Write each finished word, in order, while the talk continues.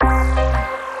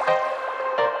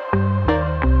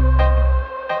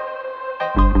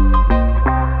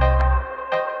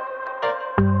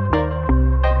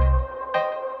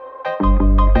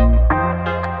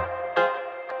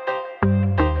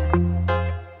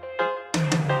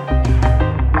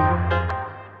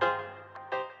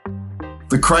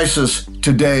The crisis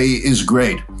today is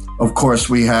great. Of course,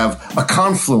 we have a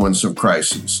confluence of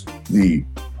crises: the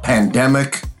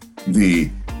pandemic,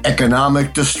 the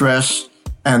economic distress,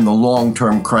 and the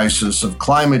long-term crisis of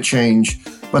climate change.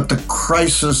 But the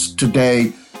crisis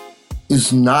today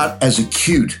is not as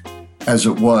acute as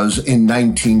it was in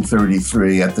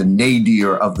 1933 at the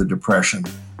nadir of the Depression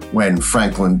when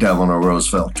Franklin Delano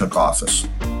Roosevelt took office.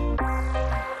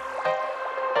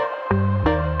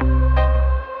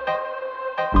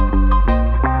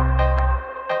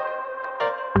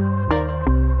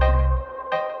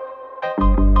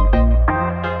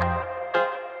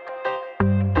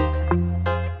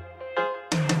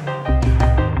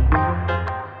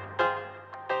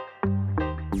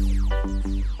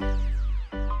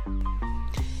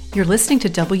 You're listening to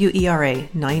WERA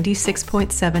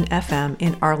 96.7 FM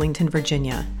in Arlington,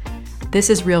 Virginia. This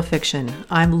is Real Fiction.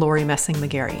 I'm Lori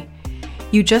Messing-McGarry.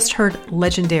 You just heard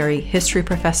legendary history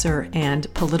professor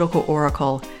and political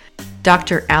oracle,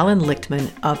 Dr. Alan Lichtman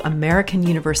of American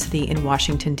University in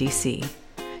Washington, D.C.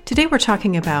 Today we're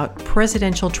talking about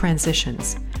presidential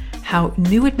transitions, how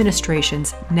new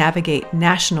administrations navigate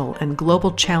national and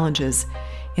global challenges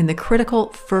in the critical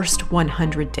first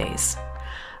 100 days.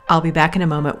 I'll be back in a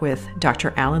moment with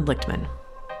Dr. Alan Lichtman.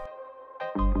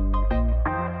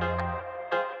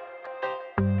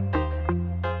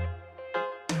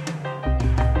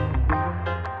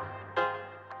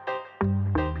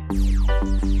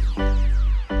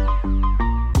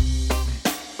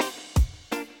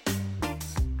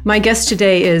 My guest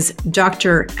today is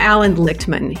Dr. Alan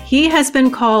Lichtman. He has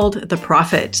been called the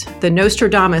prophet, the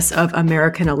Nostradamus of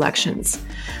American elections.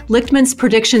 Lichtman's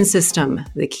prediction system,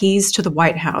 the keys to the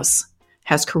White House,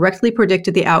 has correctly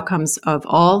predicted the outcomes of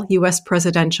all U.S.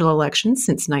 presidential elections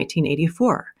since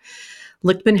 1984.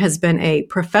 Lichtman has been a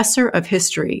professor of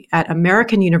history at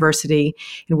American University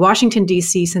in Washington,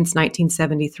 D.C. since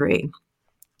 1973.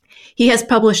 He has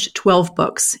published 12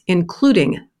 books,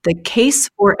 including The Case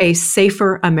for a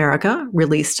Safer America,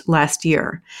 released last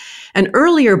year. An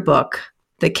earlier book,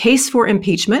 The Case for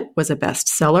Impeachment, was a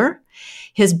bestseller.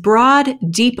 His broad,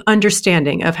 deep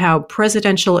understanding of how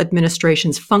presidential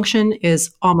administrations function is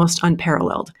almost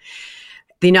unparalleled.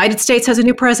 The United States has a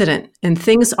new president, and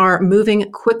things are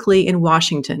moving quickly in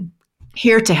Washington.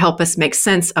 Here to help us make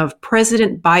sense of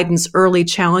President Biden's early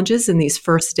challenges in these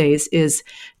first days is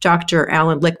Dr.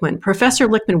 Alan Lichtman. Professor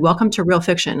Lichtman, welcome to Real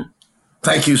Fiction.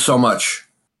 Thank you so much.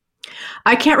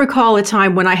 I can't recall a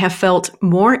time when I have felt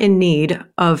more in need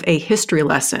of a history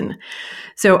lesson.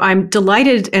 So I'm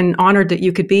delighted and honored that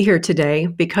you could be here today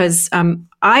because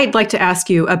I'd like to ask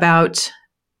you about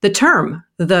the term,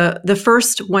 the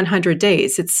first 100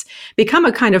 days. It's become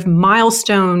a kind of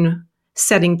milestone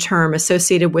setting term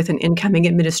associated with an incoming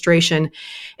administration.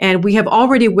 And we have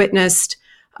already witnessed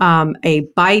a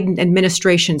Biden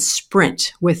administration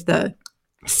sprint with the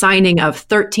signing of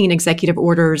 13 executive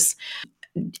orders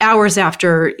hours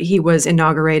after he was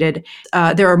inaugurated.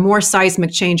 There are more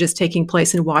seismic changes taking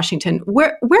place in Washington.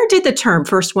 Where did the term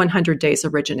first 100 days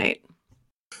originate?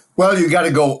 Well, you got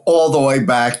to go all the way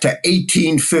back to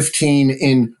 1815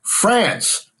 in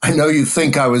France. I know you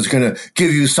think I was going to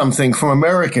give you something from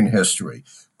American history,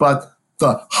 but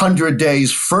the 100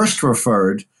 days first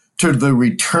referred to the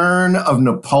return of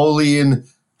Napoleon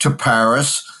to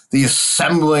Paris, the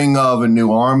assembling of a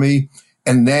new army,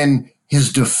 and then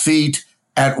his defeat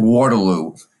at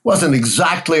Waterloo. Wasn't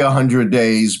exactly 100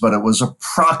 days, but it was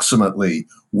approximately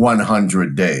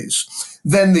 100 days.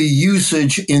 Then the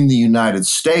usage in the United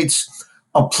States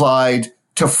applied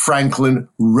to Franklin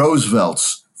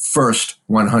Roosevelt's first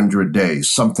 100 days,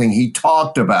 something he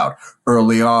talked about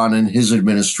early on in his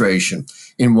administration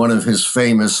in one of his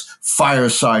famous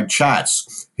fireside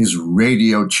chats, his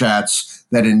radio chats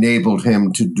that enabled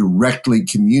him to directly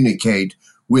communicate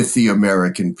with the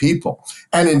American people.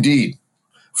 And indeed,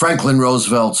 Franklin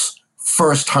Roosevelt's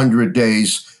first 100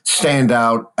 days stand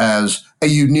out as a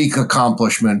unique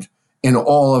accomplishment in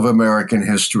all of American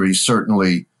history,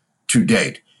 certainly to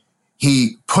date.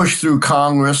 He pushed through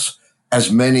Congress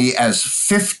as many as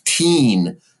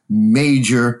 15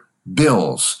 major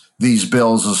bills. These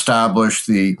bills established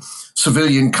the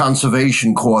Civilian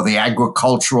Conservation Corps, the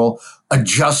Agricultural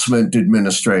Adjustment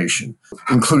Administration,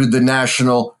 included the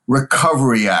National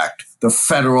Recovery Act, the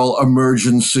Federal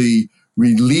Emergency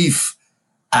Relief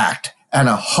Act, and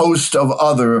a host of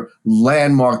other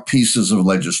landmark pieces of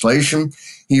legislation.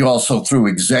 He also, through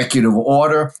executive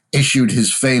order, issued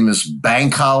his famous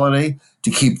bank holiday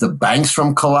to keep the banks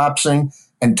from collapsing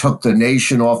and took the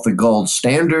nation off the gold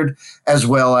standard, as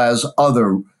well as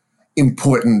other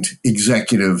important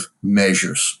executive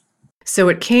measures. So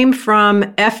it came from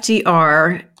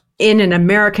FDR in an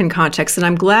American context. And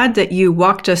I'm glad that you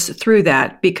walked us through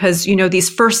that because, these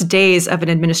first days of an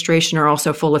administration are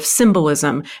also full of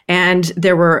symbolism. And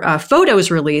there were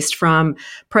photos released from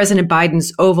President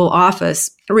Biden's Oval Office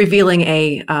revealing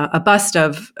a bust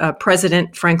of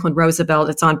President Franklin Roosevelt.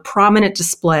 It's on prominent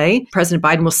display. President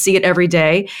Biden will see it every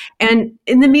day. And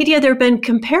in the media, there have been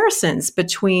comparisons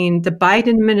between the Biden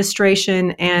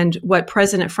administration and what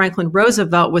President Franklin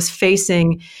Roosevelt was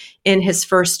facing in his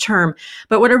first term.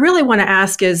 But what I really want to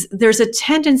ask is, there's a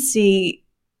tendency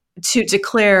to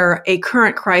declare a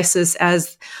current crisis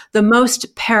as the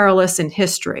most perilous in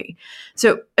history.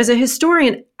 So as a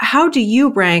historian, how do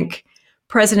you rank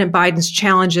President Biden's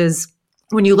challenges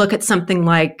when you look at something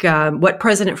like what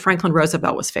President Franklin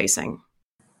Roosevelt was facing?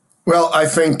 Well, I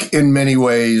think in many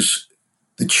ways,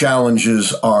 the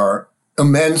challenges are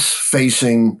immense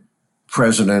facing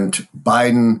President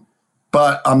Biden,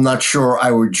 but I'm not sure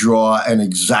I would draw an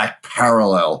exact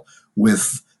parallel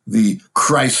with the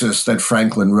crisis that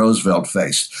Franklin Roosevelt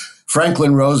faced.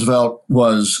 Franklin Roosevelt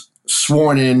was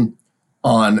sworn in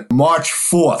on March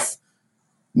 4th,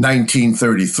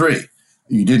 1933.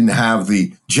 You didn't have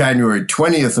the January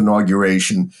 20th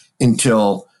inauguration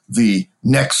until the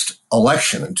next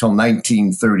election, until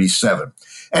 1937.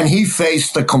 And he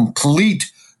faced the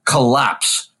complete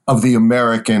collapse of the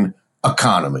American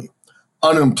economy.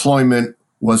 Unemployment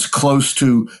was close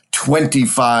to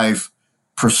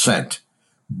 25%.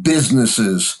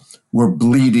 Businesses were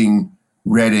bleeding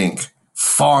red ink.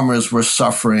 Farmers were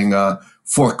suffering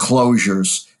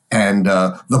foreclosures and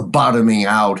the bottoming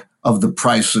out of the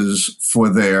prices for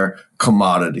their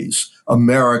commodities.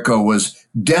 America was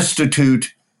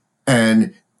destitute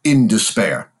and in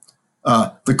despair.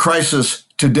 The crisis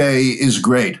today is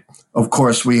great. Of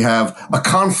course, we have a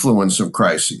confluence of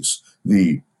crises: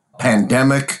 the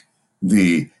pandemic,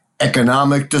 the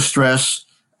economic distress,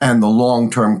 and the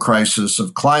long-term crisis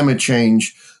of climate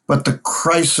change. But the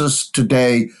crisis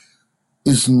today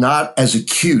is not as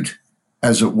acute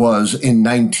as it was in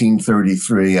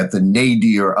 1933 at the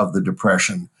nadir of the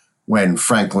Depression when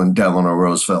Franklin Delano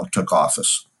Roosevelt took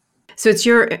office. So it's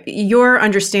your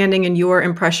understanding and your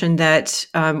impression that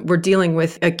we're dealing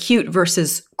with acute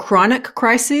versus chronic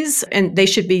crises, and they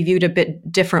should be viewed a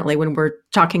bit differently when we're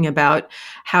talking about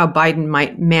how Biden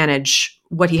might manage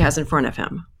what he has in front of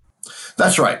him.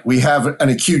 That's right. We have an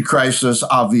acute crisis,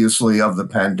 obviously, of the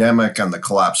pandemic and the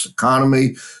collapsed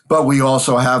economy, but we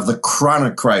also have the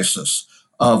chronic crisis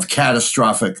of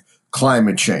catastrophic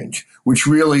climate change, which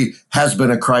really has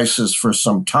been a crisis for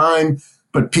some time,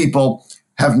 but people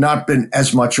have not been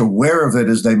as much aware of it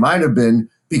as they might have been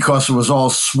because it was all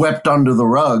swept under the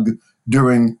rug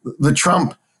during the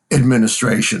Trump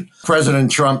administration.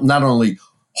 President Trump not only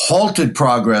halted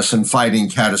progress in fighting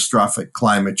catastrophic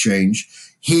climate change,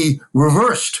 he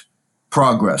reversed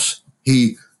progress.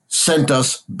 He sent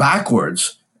us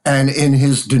backwards. And in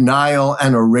his denial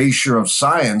and erasure of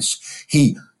science,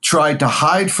 he tried to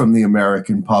hide from the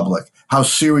American public how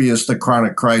serious the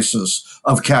chronic crisis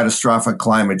of catastrophic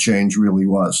climate change really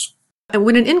was.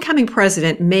 When an incoming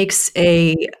president makes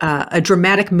a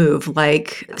dramatic move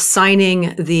like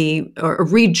signing or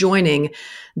rejoining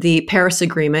the Paris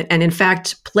Agreement, and in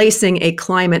fact placing a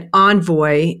climate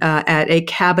envoy at a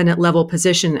cabinet level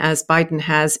position as Biden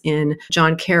has in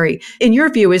John Kerry, in your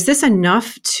view, is this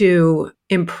enough to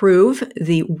improve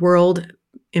the world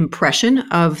impression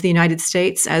of the United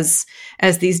States as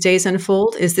these days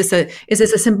unfold? Is this a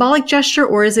symbolic gesture,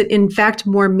 or is it in fact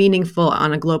more meaningful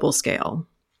on a global scale?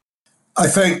 I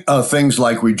think things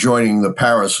like rejoining the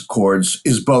Paris Accords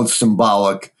is both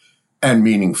symbolic and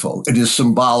meaningful. It is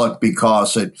symbolic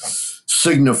because it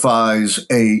signifies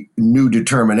a new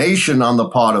determination on the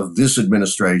part of this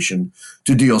administration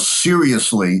to deal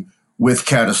seriously with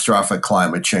catastrophic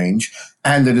climate change.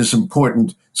 And it is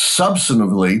important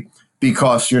substantively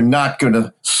because you're not going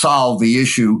to solve the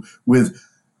issue with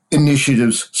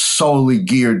initiatives solely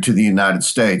geared to the United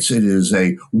States. It is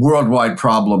a worldwide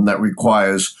problem that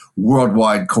requires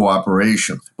worldwide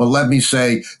cooperation. But let me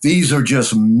say, these are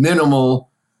just minimal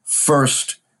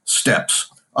first steps.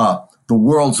 The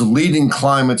world's leading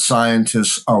climate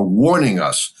scientists are warning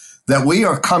us that we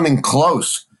are coming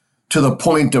close to the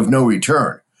point of no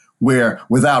return, where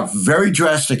without very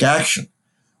drastic action,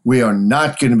 we are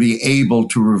not going to be able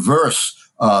to reverse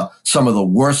some of the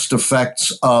worst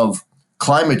effects of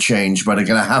climate change, but are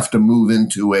going to have to move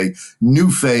into a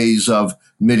new phase of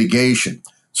mitigation.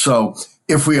 So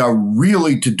if we are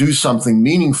really to do something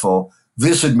meaningful,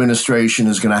 this administration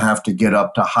is going to have to get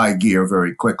up to high gear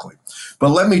very quickly. But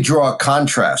let me draw a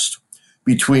contrast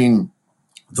between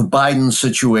the Biden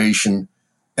situation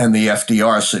and the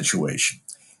FDR situation.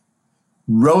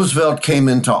 Roosevelt came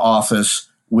into office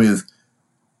with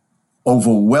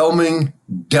overwhelming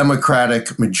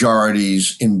Democratic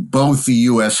majorities in both the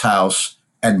U.S. House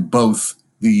and both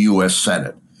the U.S.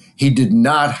 Senate. He did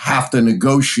not have to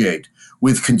negotiate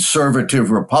with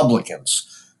conservative Republicans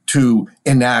to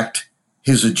enact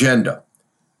his agenda.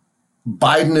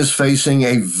 Biden is facing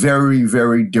a very,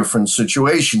 very different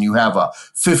situation. You have a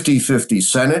 50-50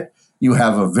 Senate. You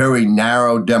have a very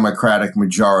narrow Democratic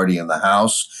majority in the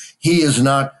House. He is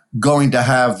not going to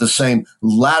have the same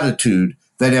latitude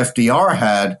that FDR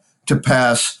had to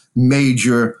pass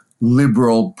major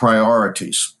liberal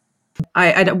priorities.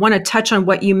 I want to touch on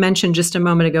what you mentioned just a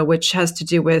moment ago, which has to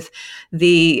do with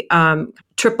the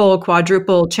triple,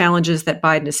 quadruple challenges that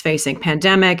Biden is facing: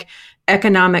 pandemic,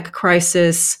 economic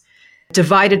crisis,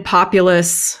 divided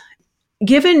populace.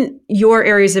 Given your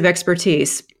areas of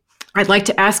expertise, I'd like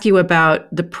to ask you about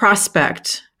the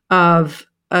prospect of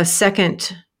a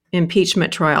second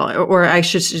impeachment trial, or I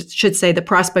should say the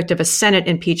prospect of a Senate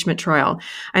impeachment trial.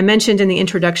 I mentioned in the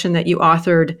introduction that you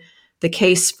authored the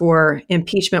case for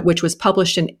impeachment, which was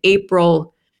published in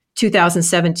April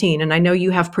 2017. And I know you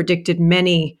have predicted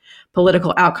many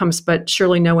political outcomes, but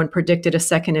surely no one predicted a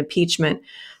second impeachment.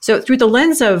 So through the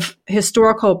lens of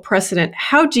historical precedent,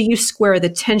 how do you square the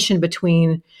tension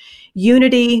between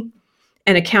unity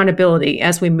and accountability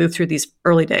as we move through these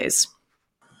early days?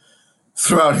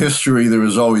 Throughout history, there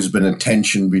has always been a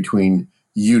tension between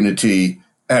unity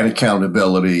and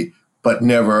accountability, but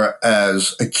never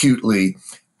as acutely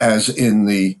as in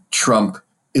the Trump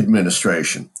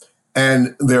administration.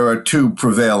 And there are two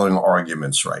prevailing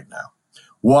arguments right now.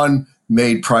 One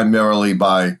made primarily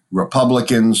by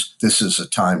Republicans: this is a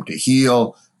time to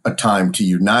heal, a time to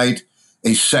unite.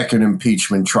 A second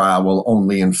impeachment trial will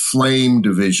only inflame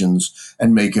divisions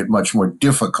and make it much more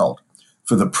difficult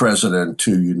for the president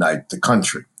to unite the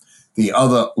country. The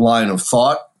other line of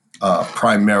thought,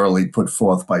 primarily put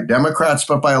forth by Democrats,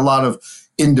 but by a lot of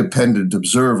independent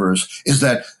observers, is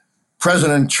that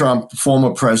President Trump,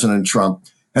 former President Trump,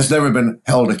 has never been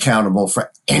held accountable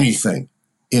for anything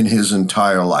in his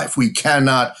entire life. We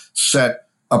cannot set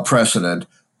a precedent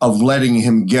of letting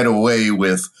him get away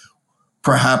with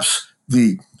perhaps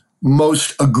the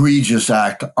most egregious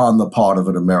act on the part of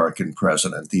an American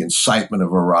president, the incitement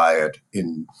of a riot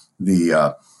in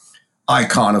the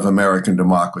icon of American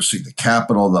democracy, the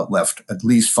Capitol, that left at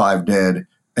least 5 dead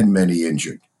and many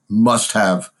injured. Must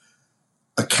have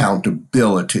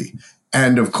accountability.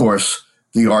 And of course,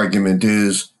 the argument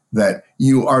is that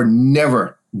you are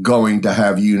never going to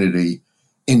have unity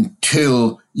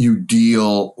until you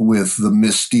deal with the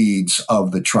misdeeds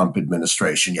of the Trump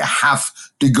administration. You have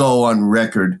to go on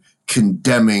record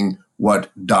condemning what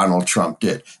Donald Trump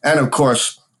did. And of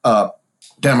course,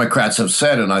 Democrats have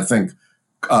said, and I think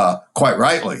quite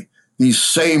rightly, these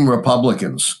same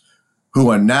Republicans who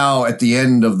are now at the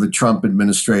end of the Trump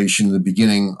administration, the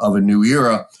beginning of a new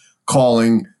era,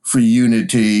 calling for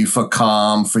unity, for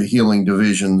calm, for healing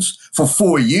divisions, for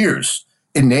 4 years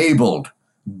enabled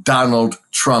Donald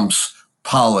Trump's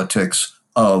politics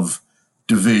of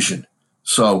division.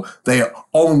 So they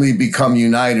only become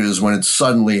uniters when it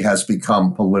suddenly has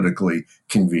become politically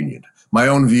convenient. My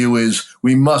own view is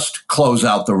we must close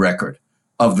out the record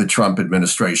of the Trump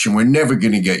administration. We're never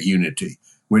going to get unity.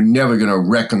 We're never going to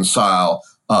reconcile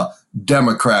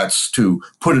Democrats to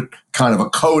put kind of a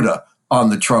coda on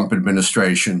the Trump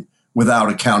administration without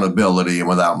accountability and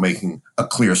without making a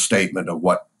clear statement of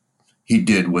what he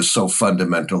did was so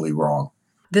fundamentally wrong.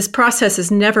 This process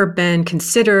has never been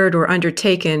considered or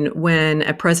undertaken when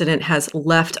a president has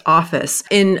left office.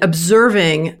 In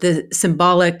observing the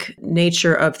symbolic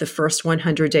nature of the first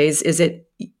 100 days, is it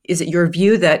your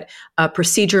view that a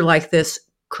procedure like this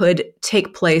could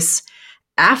take place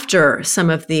after some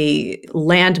of the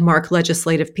landmark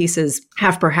legislative pieces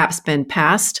have perhaps been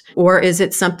passed, or is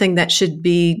it something that should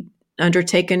be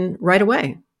undertaken right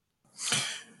away?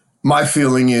 My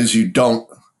feeling is you don't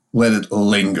let it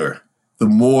linger. The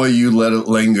more you let it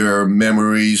linger,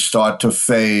 memories start to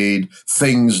fade.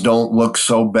 Things don't look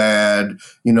so bad.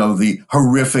 You know, the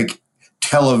horrific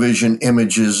television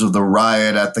images of the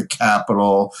riot at the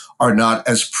Capitol are not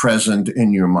as present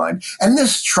in your mind. And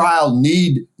this trial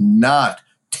need not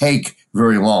take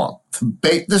very long.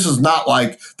 This is not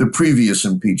like the previous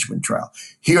impeachment trial.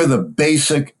 Here, the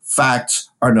basic facts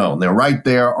are known. They're right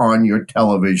there on your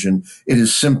television. It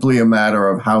is simply a matter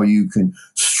of how you can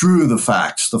strew the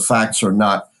facts. The facts are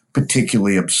not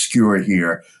particularly obscure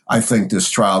here. I think this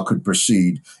trial could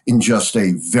proceed in just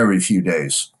a very few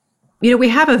days. We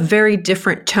have a very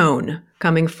different tone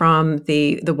coming from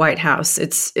the White House.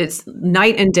 It's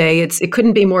night and day. It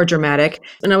couldn't be more dramatic.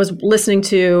 And I was listening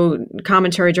to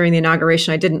commentary during the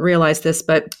inauguration. I didn't realize this,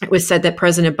 but it was said that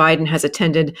President Biden has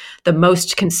attended the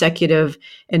most consecutive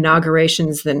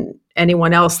inaugurations than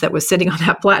anyone else that was sitting on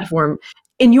that platform.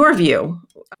 In your view,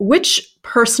 which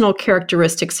personal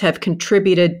characteristics have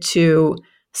contributed to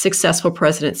successful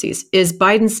presidencies? Is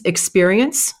Biden's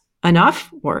experience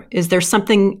enough, or is there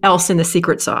something else in the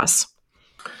secret sauce?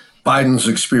 Biden's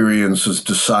experience is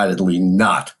decidedly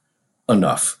not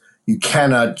enough. You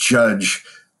cannot judge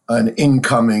an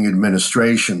incoming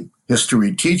administration,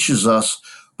 history teaches us,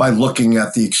 by looking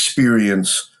at the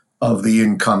experience of the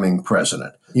incoming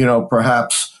president.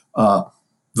 Perhaps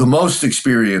the most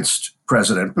experienced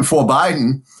president before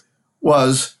Biden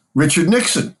was Richard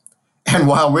Nixon. And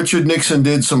while Richard Nixon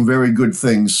did some very good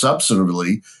things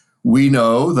substantively, we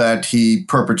know that he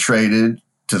perpetrated,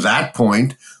 to that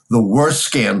point, the worst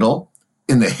scandal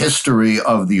in the history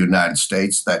of the United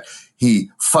States, that he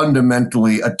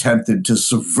fundamentally attempted to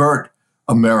subvert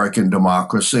American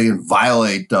democracy and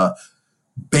violate the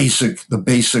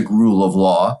basic rule of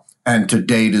law, and to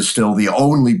date is still the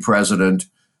only president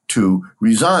to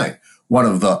resign. One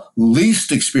of the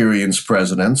least experienced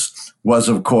presidents was,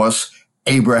 of course,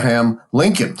 Abraham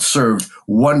Lincoln. Served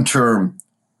one term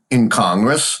in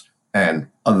Congress, and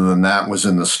other than that was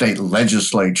in the state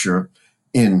legislature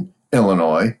in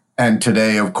Illinois. And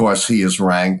today, of course, he is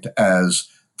ranked as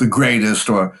the greatest,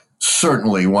 or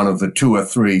certainly one of the 2 or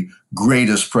 3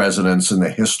 greatest presidents in the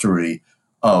history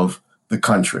of the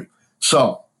country.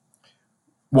 So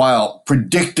while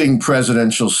predicting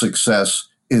presidential success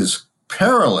is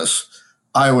perilous,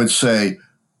 I would say a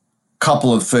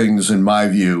couple of things, in my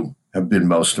view, have been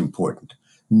most important.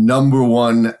 Number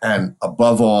one, and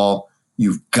above all,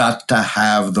 you've got to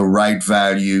have the right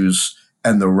values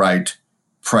and the right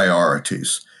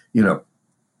priorities.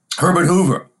 Herbert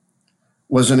Hoover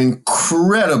was an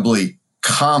incredibly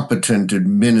competent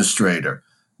administrator,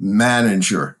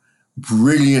 manager,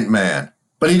 brilliant man,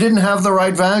 but he didn't have the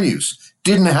right values,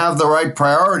 didn't have the right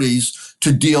priorities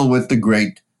to deal with the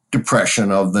Great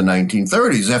Depression of the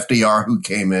 1930s. FDR, who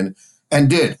came in and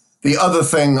did. The other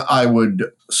thing I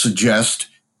would suggest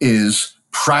is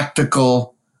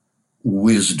practical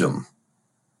wisdom.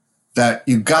 That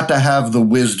you've got to have the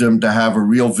wisdom to have a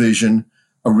real vision,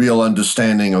 a real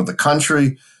understanding of the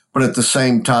country, but at the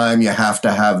same time, you have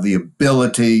to have the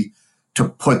ability to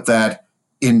put that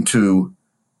into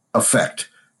effect.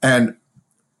 And,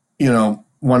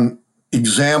 one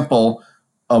example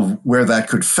of where that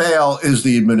could fail is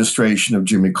the administration of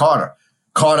Jimmy Carter.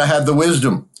 Carter had the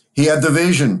wisdom. He had the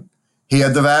vision. He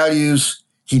had the values.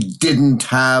 He didn't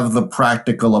have the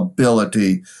practical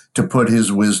ability to put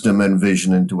his wisdom and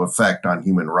vision into effect on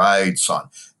human rights, on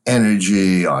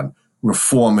energy, on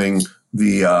reforming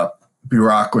the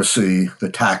bureaucracy, the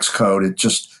tax code. It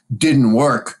just didn't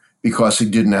work because he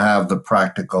didn't have the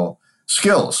practical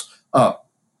skills.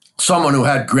 Someone who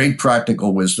had great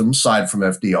practical wisdom, aside from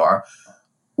FDR,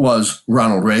 was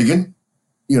Ronald Reagan.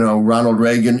 Ronald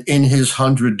Reagan, in his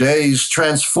 100 days,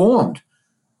 transformed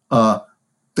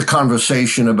the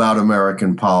conversation about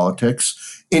American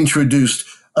politics, introduced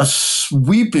a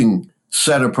sweeping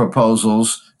set of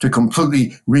proposals to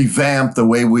completely revamp the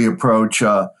way we approach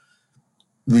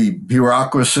the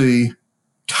bureaucracy,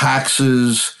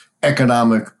 taxes,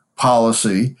 economic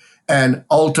policy, and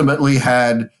ultimately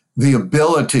had the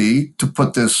ability to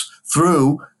put this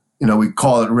through, we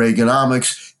call it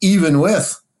Reaganomics, even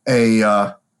with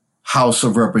a House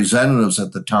of Representatives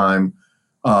at the time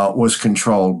was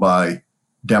controlled by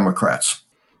Democrats.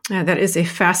 Yeah, that is a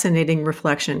fascinating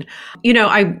reflection.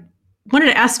 I wanted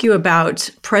to ask you about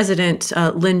President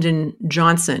Lyndon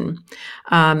Johnson,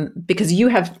 because you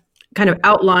have kind of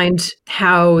outlined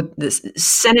how the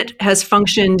Senate has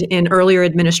functioned in earlier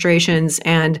administrations,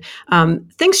 and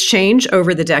things change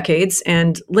over the decades.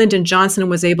 And Lyndon Johnson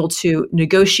was able to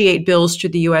negotiate bills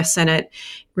through the U.S. Senate,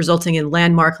 resulting in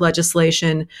landmark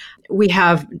legislation. We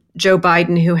have Joe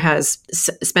Biden, who has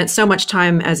spent so much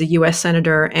time as a U.S.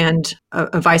 Senator and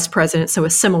a vice president, so a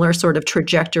similar sort of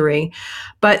trajectory.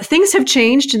 But things have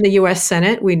changed in the U.S.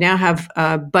 Senate. We now have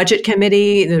a budget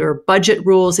committee. There are budget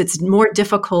rules. It's more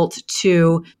difficult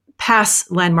to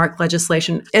pass landmark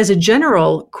legislation. As a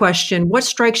general question, what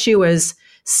strikes you as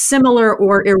similar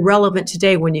or irrelevant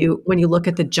today when you look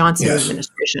at the Johnson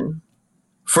administration?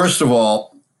 First of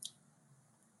all,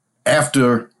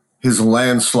 after his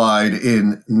landslide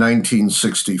in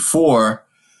 1964,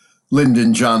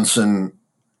 Lyndon Johnson,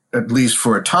 at least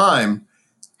for a time,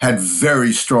 had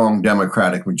very strong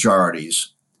Democratic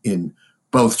majorities in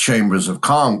both chambers of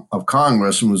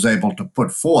Congress and was able to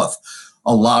put forth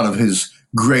a lot of his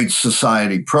great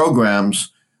society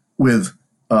programs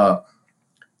without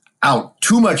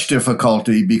too much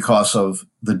difficulty because of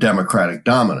the Democratic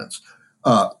dominance.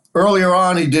 Earlier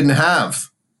on, he didn't have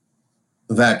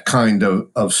that kind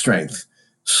of strength.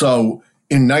 So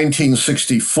in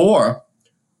 1964,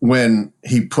 when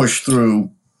he pushed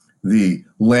through the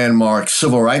landmark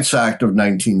Civil Rights Act of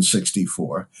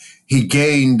 1964, he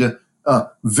gained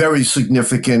very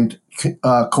significant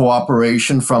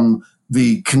cooperation from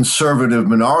the conservative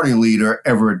minority leader,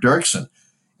 Everett Dirksen.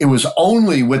 It was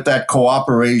only with that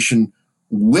cooperation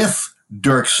with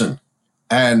Dirksen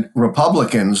and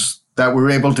Republicans that we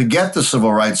were able to get the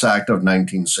Civil Rights Act of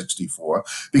 1964,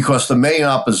 because the main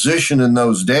opposition in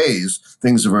those days,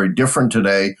 things are very different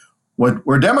today,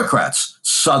 were Democrats,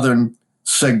 Southern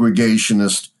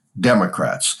segregationist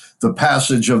Democrats. The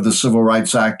passage of the Civil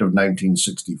Rights Act of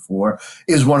 1964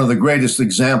 is one of the greatest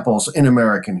examples in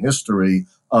American history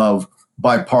of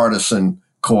bipartisan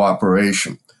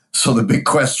cooperation. So the big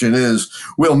question is,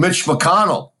 will Mitch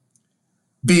McConnell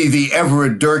be the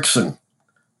Everett Dirksen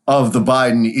of the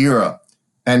Biden era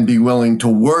and be willing to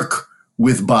work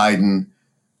with Biden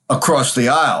across the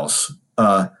aisles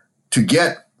to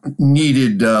get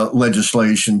needed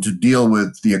legislation to deal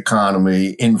with the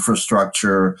economy,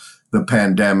 infrastructure, the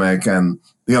pandemic, and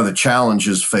the other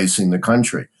challenges facing the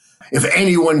country? If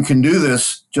anyone can do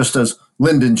this, just as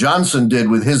Lyndon Johnson did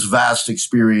with his vast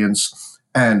experience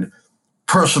and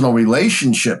personal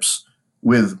relationships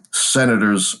with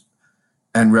senators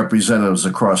and representatives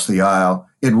across the aisle,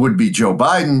 it would be Joe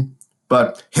Biden.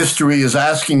 But history is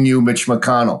asking you, Mitch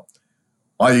McConnell,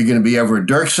 are you going to be Everett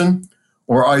Dirksen,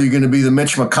 or are you going to be the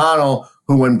Mitch McConnell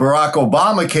who, when Barack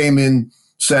Obama came in,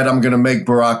 said, I'm going to make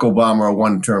Barack Obama a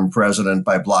one-term president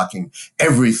by blocking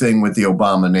everything with the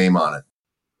Obama name on it?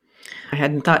 I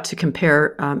hadn't thought to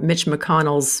compare Mitch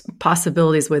McConnell's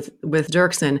possibilities with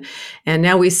Dirksen. And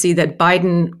now we see that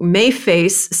Biden may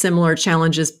face similar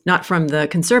challenges, not from the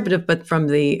conservative, but from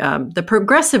the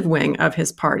progressive wing of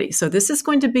his party. So this is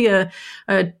going to be a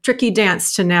tricky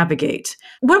dance to navigate.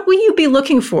 What will you be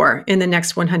looking for in the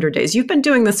next 100 days? You've been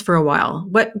doing this for a while.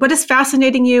 What is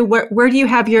fascinating you? Where do you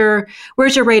have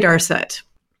where's your radar set?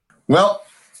 Well,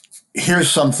 here's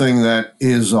something that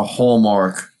is a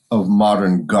hallmark of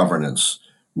modern governance,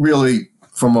 really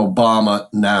from Obama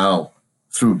now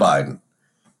through Biden.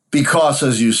 Because,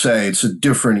 as you say, it's a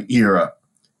different era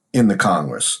in the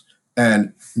Congress.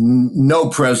 And no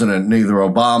president, neither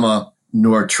Obama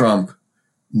nor Trump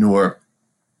nor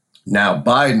now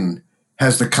Biden,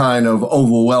 has the kind of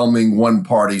overwhelming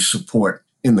one-party support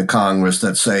in the Congress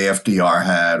that, say, FDR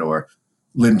had or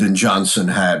Lyndon Johnson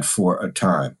had for a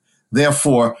time.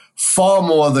 Therefore, far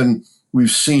more than we've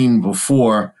seen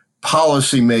before,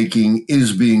 policymaking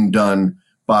is being done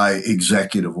by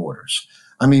executive orders.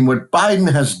 I mean, what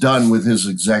Biden has done with his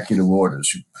executive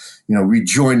orders,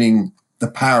 rejoining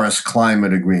the Paris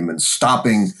Climate Agreement,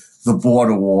 stopping the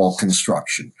border wall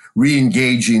construction,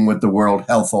 re-engaging with the World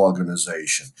Health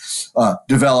Organization,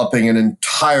 developing an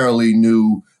entirely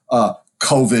new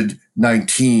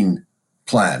COVID-19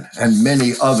 plan, and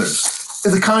many others.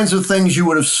 They're the kinds of things you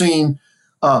would have seen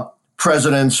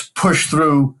presidents push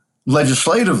through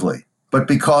legislatively. But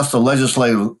because the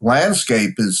legislative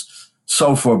landscape is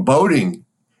so foreboding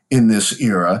in this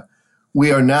era,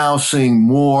 we are now seeing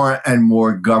more and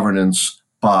more governance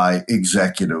by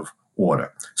executive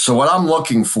order. So what I'm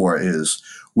looking for is,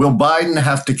 will Biden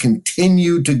have to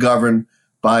continue to govern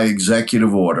by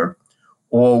executive order,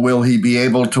 or will he be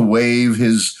able to wave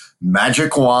his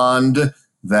magic wand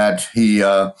that he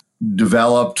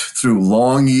developed through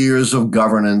long years of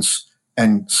governance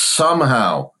and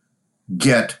somehow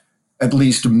get at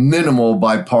least minimal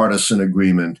bipartisan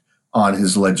agreement on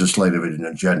his legislative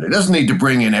agenda? He doesn't need to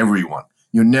bring in everyone.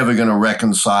 You're never going to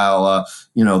reconcile,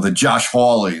 the Josh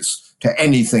Hawleys to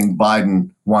anything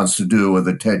Biden wants to do, or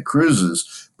the Ted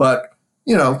Cruzes. But,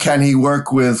 can he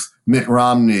work with Mitt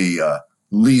Romney,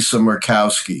 Lisa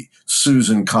Murkowski,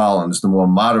 Susan Collins, the more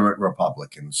moderate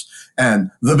Republicans?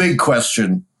 And the big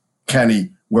question, can he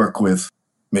work with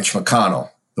Mitch McConnell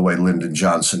the way Lyndon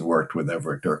Johnson worked with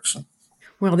Everett Dirksen?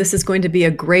 Well, this is going to be a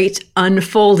great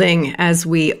unfolding as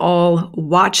we all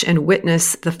watch and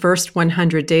witness the first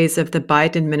 100 days of the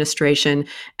Biden administration.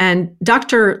 And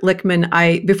Dr.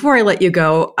 Lichtman, before I let you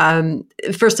go,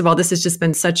 first of all, this has just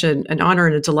been such an honor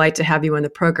and a delight to have you on the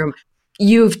program.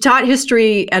 You've taught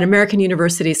history at American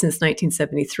University since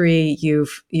 1973.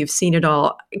 You've seen it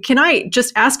all. Can I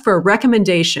just ask for a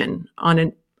recommendation on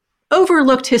an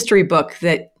overlooked history book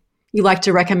that you like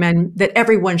to recommend that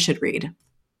everyone should read?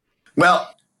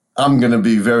 Well, I'm going to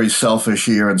be very selfish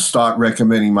here and start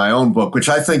recommending my own book, which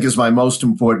I think is my most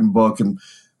important book and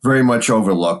very much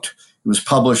overlooked. It was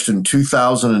published in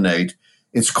 2008.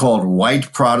 It's called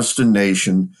White Protestant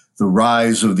Nation, The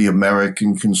Rise of the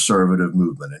American Conservative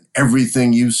Movement. And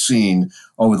everything you've seen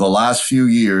over the last few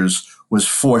years was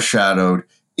foreshadowed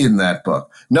in that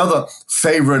book. Another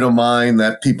favorite of mine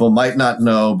that people might not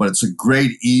know, but it's a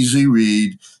great, easy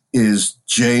read, is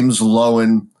James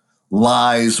Loewen,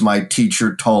 Lies My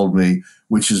Teacher Told Me,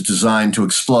 which is designed to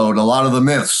explode a lot of the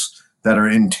myths that are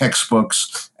in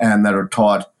textbooks and that are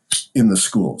taught in the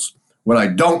schools. What I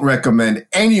don't recommend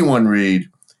anyone read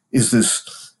is this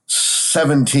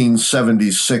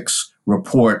 1776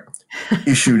 report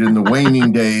issued in the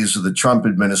waning days of the Trump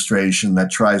administration that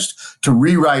tries to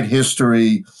rewrite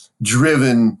history,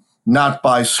 driven not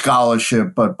by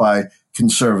scholarship, but by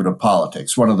conservative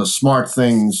politics. One of the smart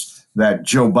things that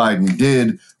Joe Biden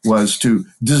did was to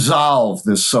dissolve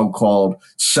this so-called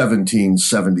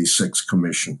 1776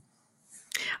 commission.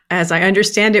 As I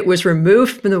understand, it was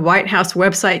removed from the White House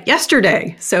website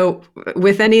yesterday. So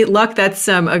with any luck, that's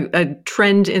a good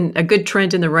trend in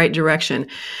the right direction.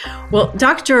 Well,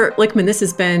 Dr. Lichtman, this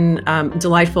has been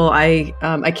delightful. I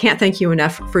can't thank you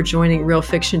enough for joining Real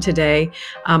Fiction today.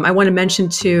 I want to mention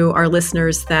to our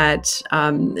listeners that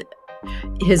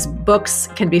his books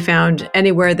can be found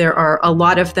anywhere. There are a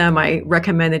lot of them. I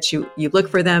recommend that you look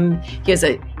for them. He has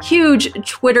a huge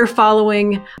Twitter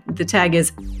following. The tag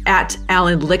is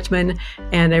 @AlanLichtman,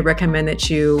 and I recommend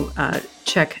that you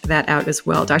check that out as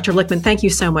well. Dr. Lichtman, thank you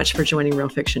so much for joining Real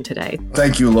Fiction today.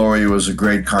 Thank you, Lori. It was a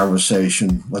great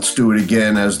conversation. Let's do it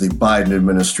again as the Biden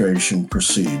administration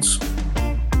proceeds.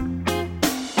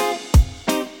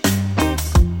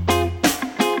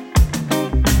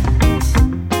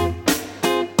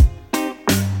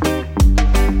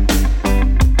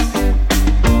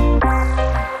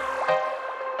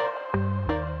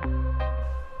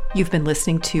 You've been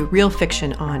listening to Real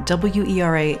Fiction on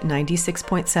WERA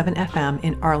 96.7 FM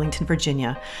in Arlington,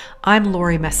 Virginia. I'm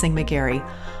Lori Messing-McGarry.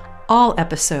 All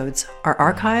episodes are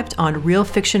archived on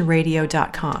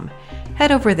realfictionradio.com.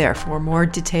 Head over there for more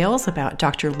details about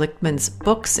Dr. Lichtman's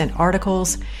books and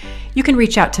articles. You can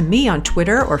reach out to me on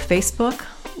Twitter or Facebook.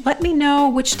 Let me know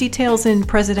which details in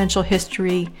presidential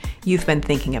history you've been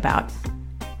thinking about.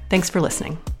 Thanks for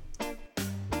listening.